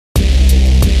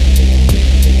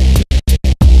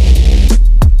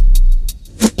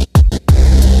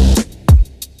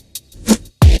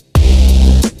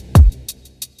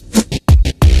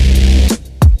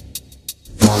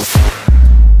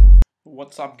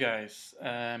up, guys?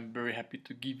 I'm very happy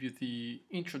to give you the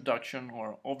introduction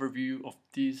or overview of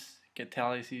this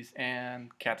Catalysis and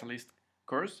Catalyst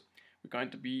course. We're going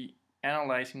to be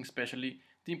analyzing especially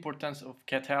the importance of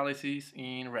catalysis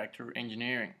in reactor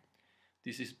engineering.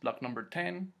 This is block number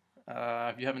 10.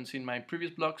 If you haven't seen my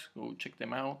previous blocks, go check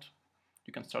them out.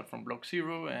 You can start from block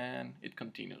 0 and it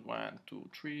continues 1, 2,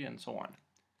 3 and so on.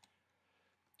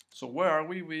 So where are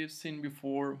we? We've seen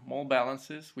before mole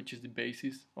balances, which is the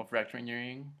basis of reactor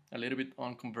engineering, a little bit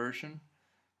on conversion,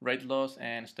 rate loss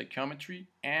and stoichiometry,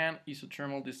 and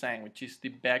isothermal design, which is the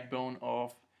backbone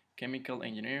of chemical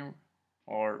engineering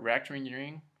or reactor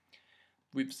engineering.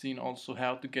 We've seen also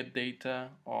how to get data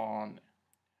on,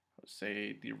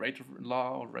 say, the rate of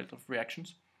law or rate of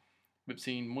reactions. We've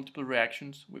seen multiple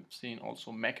reactions. We've seen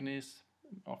also mechanisms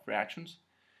of reactions.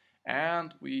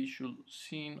 And we should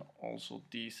see also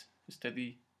these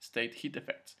steady state heat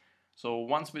effects. So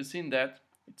once we've seen that,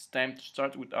 it's time to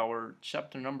start with our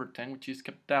chapter number 10, which is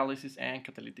catalysis and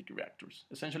catalytic reactors.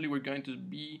 Essentially, we're going to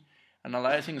be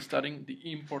analyzing and studying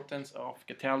the importance of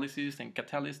catalysis and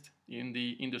catalyst in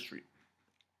the industry.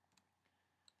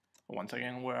 Once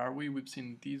again, where are we? We've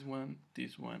seen this one,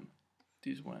 this one,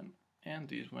 this one, and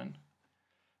this one.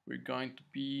 We're going to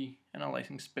be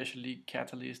analyzing especially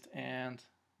catalyst and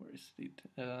where is it?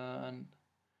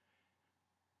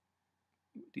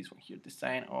 This one here,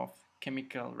 design of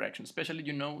chemical reactions. Especially,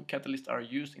 you know, catalysts are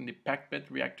used in the packed bed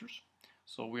reactors.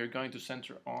 So we are going to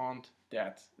center on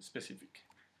that specific.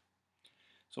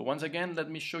 So once again,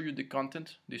 let me show you the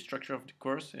content, the structure of the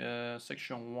course.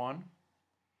 Section 1,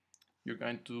 you're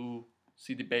going to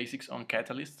see the basics on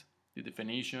catalyst, the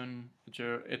definition,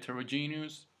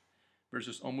 heterogeneous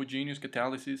versus homogeneous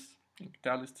catalysis and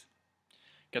catalyst.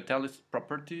 Catalyst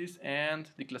properties and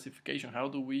the classification. How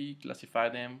do we classify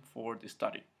them for the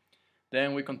study?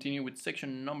 Then we continue with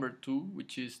section number 2,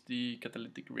 which is the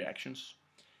catalytic reactions.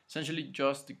 Essentially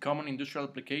just the common industrial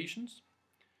applications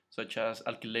such as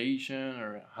alkylation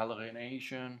or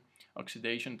halogenation,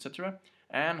 oxidation, etc.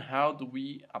 And how do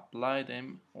we apply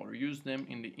them or use them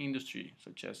in the industry,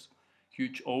 such as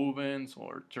huge ovens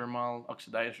or thermal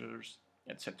oxidizers,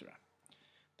 etc.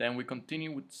 Then we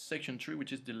continue with section 3,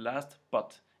 which is the last,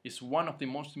 but is one of the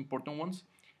most important ones.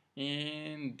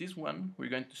 In this one, we're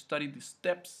going to study the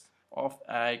steps of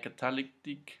a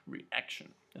catalytic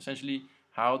reaction. Essentially,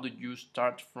 how do you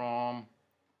start from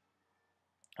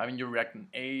having your reactant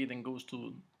A, then goes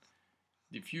to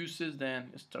diffuses,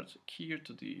 then it starts here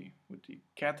with the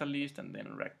catalyst, and then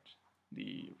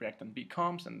the reactant B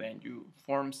comes, and then you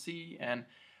form C, and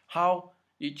how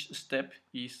each step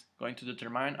is going to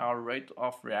determine our rate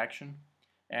of reaction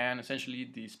and essentially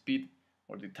the speed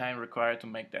or the time required to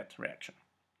make that reaction.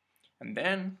 And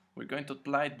then we're going to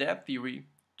apply that theory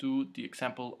to the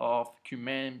example of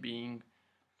cumene being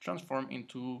transformed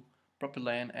into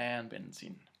propylene and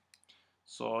benzene.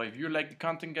 So if you like the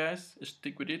content, guys,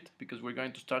 stick with it because we're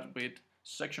going to start with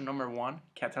section number 1,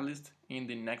 catalyst, in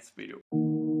the next video.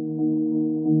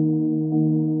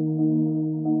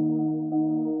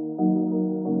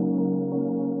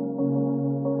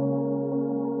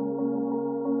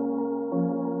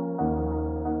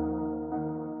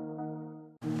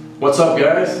 What's up,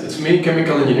 guys? It's me,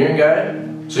 chemical engineering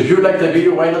guy. So if you like the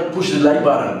video, why not push the like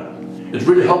button? It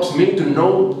really helps me to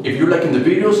know if you're liking the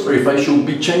videos or if I should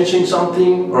be changing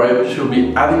something or I should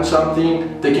be adding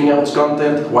something, taking out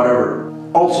content, whatever.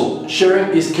 Also, sharing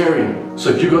is caring.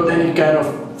 So if you got any kind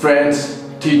of friends,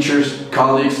 teachers,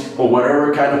 colleagues or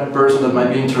whatever kind of person that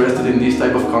might be interested in this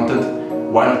type of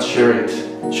content, why not share it?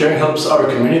 Sharing helps our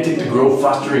community to grow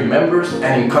faster in members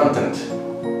and in content.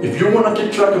 If you want to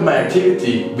keep track of my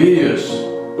activity, videos,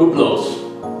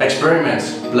 uploads,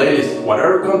 experiments, playlists,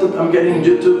 whatever content I'm getting on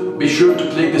YouTube, be sure to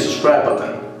click the subscribe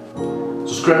button.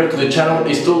 Subscribing to the channel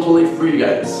is totally free,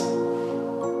 guys.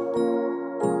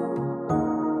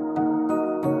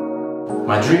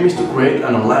 My dream is to create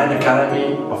an online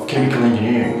academy of chemical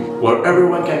engineering, where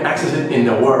everyone can access it in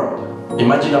the world.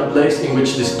 Imagine a place in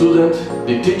which the student,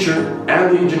 the teacher,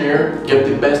 and the engineer get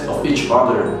the best of each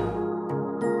other.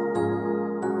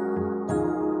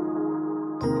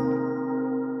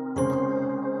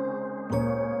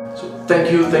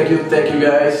 Thank you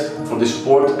guys for the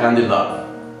support and the love.